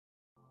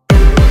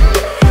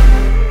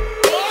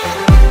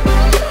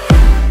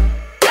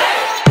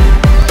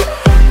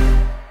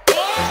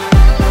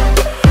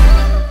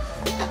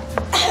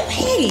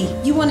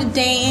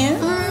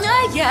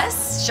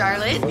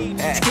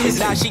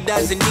now she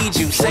doesn't need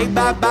you. Say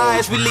bye-bye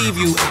as we leave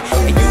you,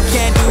 and you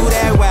can't do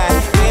that. Why?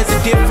 There's a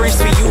difference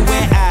between you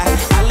and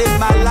I live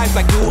my life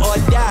like do or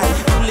die.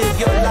 You live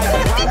your life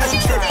like I'm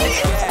gonna try.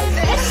 Yeah,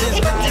 this is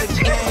not a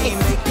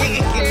game.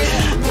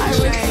 I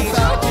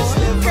just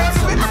live up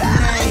for my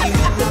name,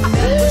 and I'm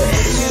never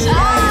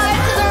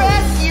to the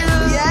rescue!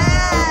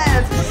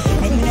 Yes!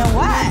 And you know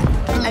what?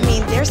 I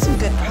mean, there's some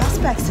good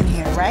prospects in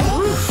here, right?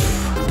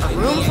 A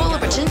room full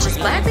of pretentious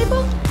black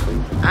people?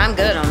 I'm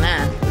good on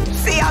that.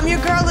 See, I'm your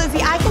girl,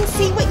 Lizzie. I can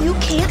see what you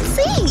can't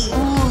see.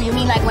 Ooh, you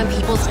mean like when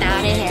people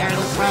snot in hair in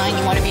the front,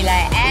 you want to be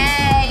like,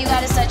 hey, you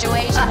got a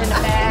situation in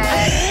the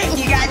back.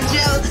 You got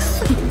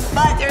jokes.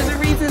 But there's a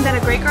reason that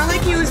a great girl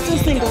like you is still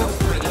single.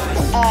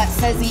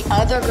 Says the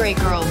other great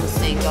girl who's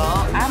single.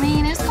 I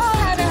mean, it's called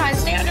having high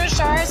standards,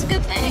 sure, it's a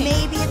good thing.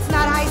 Maybe it's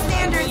not high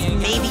standards.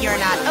 Maybe you're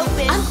not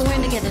open. I'm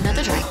going to get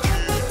another drink.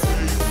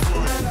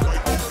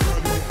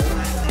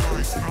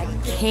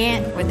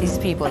 Can't with these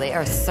people. They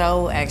are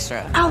so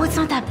extra. Oh, it's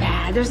not that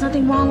bad. There's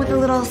nothing wrong with a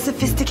little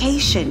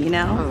sophistication, you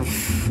know?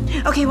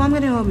 Oof. Okay, well, I'm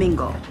gonna go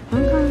mingle.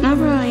 Okay. All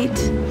right.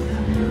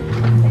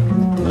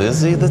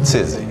 Lizzie the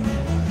Tizzy.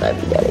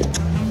 Love you, Daddy.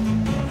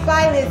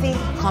 Bye, Lizzie.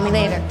 Call me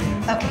later.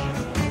 Okay.